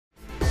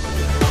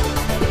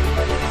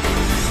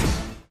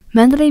မ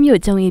န္တလေး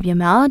မြို့ကျုံရီပြင်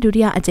မှာဒု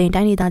တိယအကြိမ်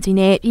တိုင်းဒေသကြီး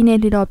နဲ့ပြည်내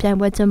လီလော်ပြိုင်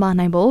ပွဲကျင်းပ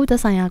နိုင်ဖို့သ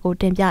က်ဆိုင်ရာကို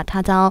တင်ပြ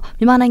ထားကြောင်း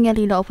မြန်မာနိုင်ငံ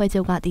လီလော်အဖွဲ့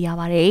ချုပ်ကသိရ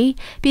ပါဗျ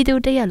။ပြည်သူ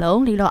တရက်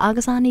လုံးလီလော်အားက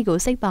စားနည်းကို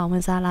စိတ်ပါဝ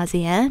င်စားလာစေ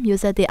ရန်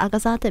မျိုးဆက်သစ်အားက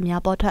စားသစ်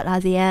များပေါ်ထွက်လာ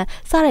စေရန်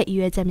စတဲ့ရည်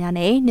ရွယ်ချက်များ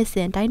နဲ့နှစ်စ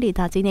ဉ်တိုင်းဒေသ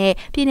ကြီးနဲ့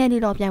ပြည်내လီ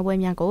လော်ပြိုင်ပွဲ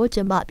များကိုကျ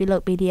င်းပပြုလု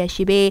ပ်ပေးလျက်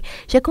ရှိပြီး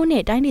ယခုနှ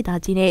စ်တိုင်းဒေသ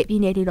ကြီးနဲ့ပြ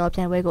ည်내လီလော်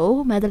ပြိုင်ပွဲကို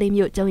မန္တလေး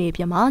မြို့ကျုံရီ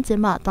ပြင်မှာကျ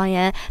င်းပသွားရ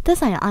န်သက်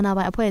ဆိုင်ရာအာဏာ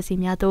ပိုင်အဖွဲ့အစ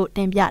ည်းများသို့တ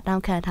င်ပြတော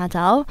င်းခံထား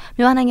ကြောင်း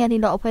မြန်မာနိုင်ငံလီ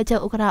လော်အဖွဲ့ချု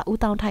ပ်ဥက္ကဋ္ဌဦး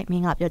တောင်ထိုက်မ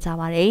င်းကပြောကြား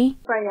ပါဗျ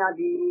။ ဆိုင်ရာ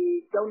ဒီ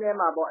ကျုံးထဲ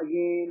မှာပေါ့အရ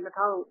င်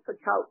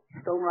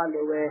2016တုန်းက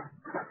လိုပဲ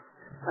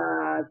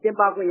ကျင်း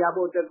ပခွင့်ရ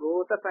ဖို့အတွက်ကို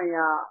သက်ဆိုင်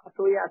ရာအ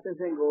စိုးရအဆင့်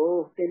ဆင့်ကို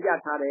တင်ပြ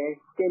ထားတယ်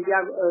တင်ပြ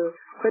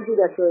ခွင့်ပြု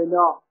တယ်ဆိုရင်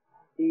တော့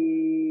ဒီ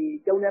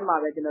ကျုံးထဲမှာ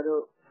ပဲကျွန်တော်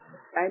တို့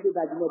တိုင်းဒေသ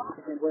ကြီးနဲ့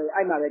ပြင်ပွဲ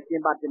အဲ့မှာပဲကျ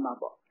င်းပတင်မှာ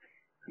ပေါ့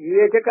ရည်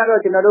ရွယ်ချက်က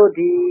တော့ကျွန်တော်တို့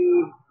ဒီ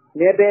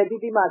နယ်ပယ်အ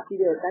သီးသီးမှာရှိ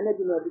တဲ့တိုင်းနယ်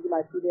ပြည်နယ်အသီးသီးမှာ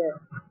ရှိတဲ့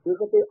ဒီ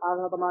ကတိအား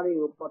ကသမားတွေ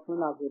ကိုပေါ်ထွ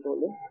န်းလာစေဖို့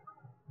လေ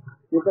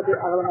ဒီကတိ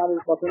အားကသမားတွေ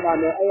ပေါ်ထွန်းလာ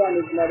မယ်အဲ့ရ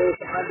နေကျွန်တော်တို့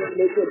စခန်းတွေ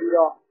လေးဖြစ်ပြီး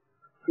တော့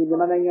ဒီမြန်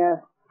မာနိုင်ငံ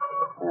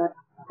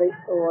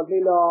လီ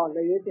လော်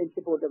လေရေးတင်ဖြ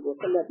စ်ဖို့အတွက်ကို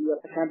ဆက်လက်ပြီးတော့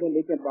စခန်းတွေ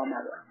လေးဖြစ်သွားမှာ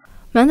ပဲ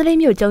မန္တလေး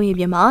မြို့ကျုံရီ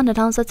ပြင်မှာ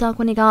2016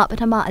ခုနှစ်ကပ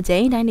ထမအကြိ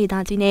မ်တိုင်းဒေသ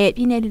ကြီးနဲ့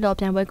ပြည်내လီလော်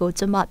ပြိုင်ပွဲကို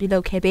ကျင်းပပြုလု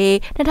ပ်ခဲ့ပြီး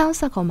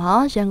2019မှာ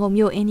ရန်ကုန်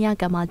မြို့အိန္ဒိယ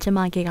ကမှာကျင်းပ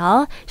ခဲ့က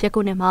ယခု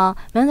နှစ်မှာ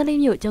မန္တလေး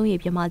မြို့ကျုံရီ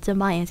ပြင်မှာကျင်း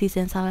ပရန်စီစ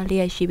ဉ်ဆောင်ရွက်လျ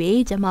က်ရှိ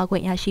ပြီးကျင်းပခွ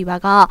င့်ရရှိပါ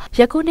က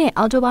ယခုနှစ်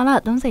အောက်တိုဘာလ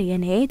30ရ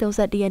က်နေ့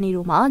31ရက်နေ့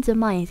တို့မှာကျင်း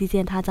ပရန်စီစ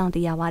ဉ်ထားကြောင်း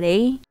သိရပါတ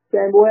ယ်။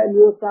ပြိုင်ပွဲအ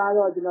မျိုးအစား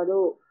တော့ကျွန်တော်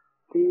တို့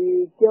ဒီ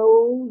ကျုံ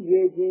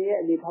ရေချင်းရဲ့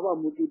အနေထားပေါ်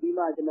မူတည်ပြီး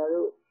မှကျွန်တော်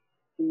တို့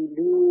ဒီ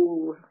လူ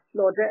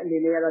လှော်တဲ့အနေ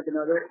နဲ့ကတော့ကျွန်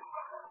တော်တို့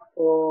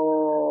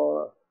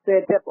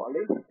10တက်ပေါ့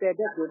လေ10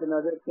တက်ကိုကျွန်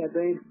တော်တို့ကျက်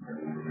သွင်း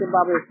ကျင်းပ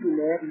ဖို့ရှိ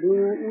တယ်လူ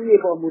ဦးရေ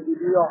ပေါ်မူတည်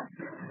ပြီးတော့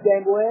ပြို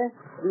င်ပွဲ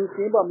လူစ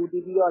င်းပေါ်မူတ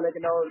ည်ပြီးတော့လည်း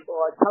ကျွန်တော်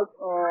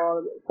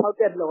6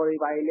တက်လော်တွေ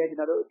ပါလေကျွန်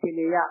တော်တို့အချိန်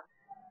တွေက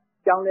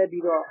ကြောင်းလဲ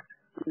ပြီးတော့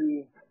ဒီ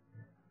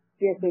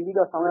ပြင်ဆင်ပြီး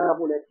တော့ဆောင်ရွက်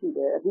ဖို့လည်းရှိတ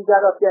ယ်အဓိက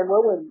တော့ပြိုင်ပွဲ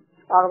ဝင်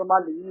အားက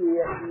စားလူကြီး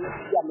ရဲ့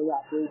ပြတ်မရ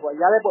သေးဘူးပေါ့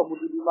ရတဲ့ပုံမူ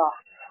တည်ပြီးမှ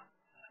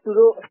သူ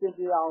တို့အစဉ်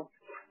ပြေအောင်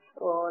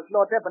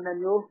လှော်တက်ဘယ်နှ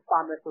မျိုးပါ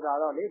မယ်ဆိုတာ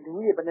တော့လေလူ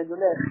ကြီးဘယ်နှ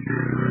မျိုးနဲ့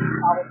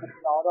အားလုံး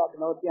တော့ကျွ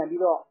န်တော်ပြန်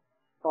ပြီးတော့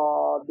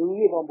လူ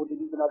ကြီးပုံမူတည်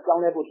ပြီးကျွန်တော်ကြော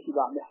င်းလဲဖို့ရှိ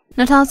ပါမယ်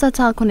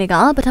2016ခုနှစ်က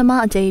ပထမ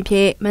အကြိမ်ဖြ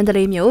စ်မန္တ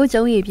လေးမြို့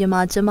ကျုံရီပြင်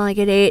မှာကျင်းပ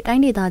ခဲ့တဲ့တို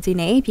င်းဒေသကြီး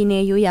နဲ့ပြည်내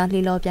ရိုးရာ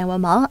လီလော်ပြိုင်ပွဲ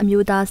မှာအ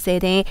မျိုးသား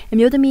10သိန်းအ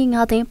မျိုးသမီး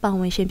9သိန်းပါ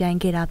ဝင်ရှင်ပြိုင်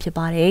ခဲ့တာဖြစ်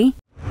ပါတ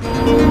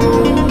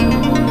ယ်